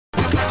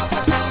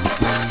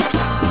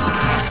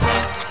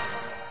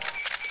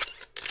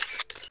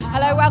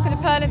welcome to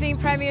Pearl and Dean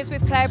Premiers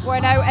with Claire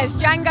Bueno as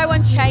Django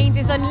Unchained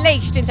is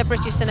unleashed into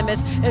British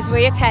cinemas as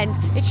we attend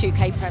its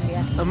UK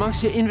premiere.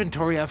 Amongst your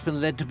inventory, I've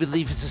been led to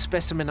believe is a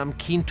specimen I'm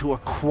keen to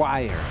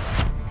acquire.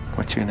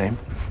 What's your name?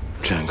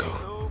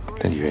 Django.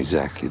 Then you're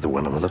exactly the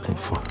one I'm looking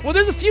for. Well,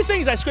 there's a few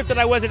things I scripted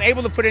I wasn't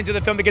able to put into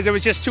the film because it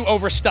was just too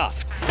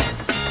overstuffed.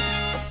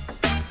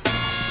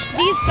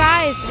 These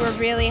guys were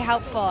really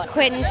helpful.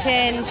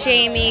 Quentin,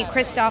 Jamie,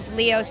 Christoph,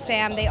 Leo,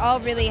 Sam, they all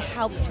really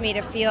helped me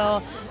to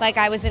feel like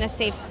I was in a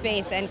safe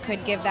space and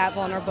could give that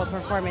vulnerable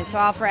performance. So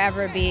I'll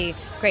forever be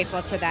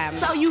grateful to them.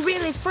 So you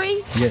really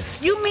free?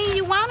 Yes. You mean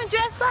you want to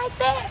dress like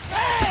that?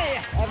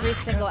 Hey! Every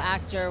single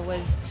actor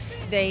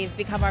they've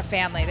become our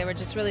family. They were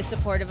just really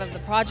supportive of the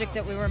project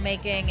that we were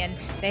making, and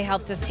they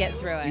helped us get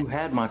through it. You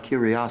had my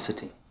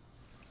curiosity,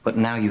 but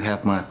now you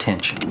have my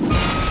attention.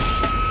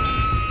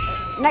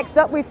 Next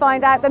up, we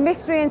find out the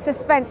mystery and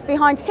suspense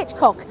behind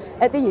Hitchcock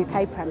at the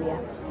UK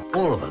premiere.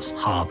 All of us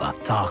harbour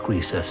dark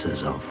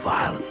recesses of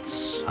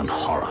violence and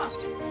horror.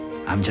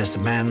 I'm just a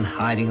man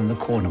hiding in the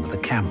corner with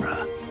a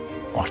camera,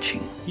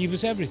 watching. He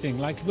was everything,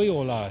 like we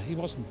all are. He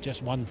wasn't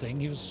just one thing,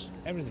 he was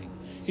everything.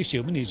 He's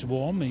human, he's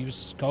warm, he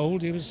was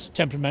cold, he was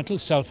temperamental,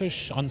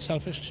 selfish,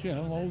 unselfish, you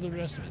know, all the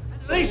rest of it.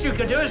 The least you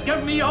can do is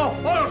give me your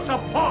full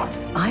support.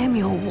 I am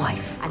your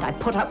wife, and I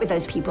put up with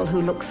those people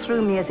who look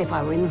through me as if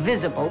I were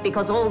invisible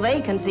because all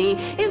they can see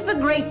is the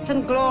great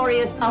and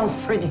glorious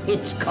Alfred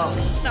Hitchcock.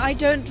 I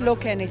don't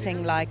look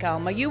anything like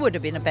Alma. You would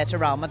have been a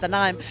better Alma than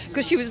I am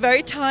because she was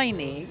very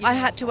tiny. I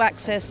had to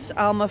access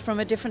Alma from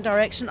a different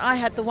direction. I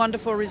had the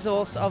wonderful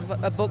resource of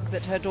a book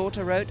that her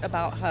daughter wrote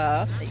about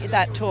her.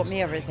 That taught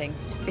me everything.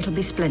 It'll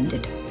be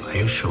splendid. Are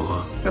you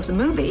sure? Of the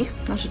movie?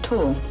 Not at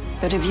all.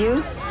 But of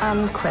you?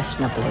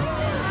 Unquestionably.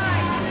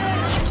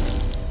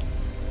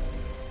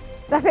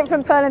 That's it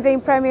from Pearl and Dean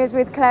Premiers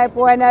with Claire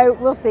Bueno.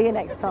 We'll see you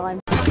next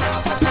time.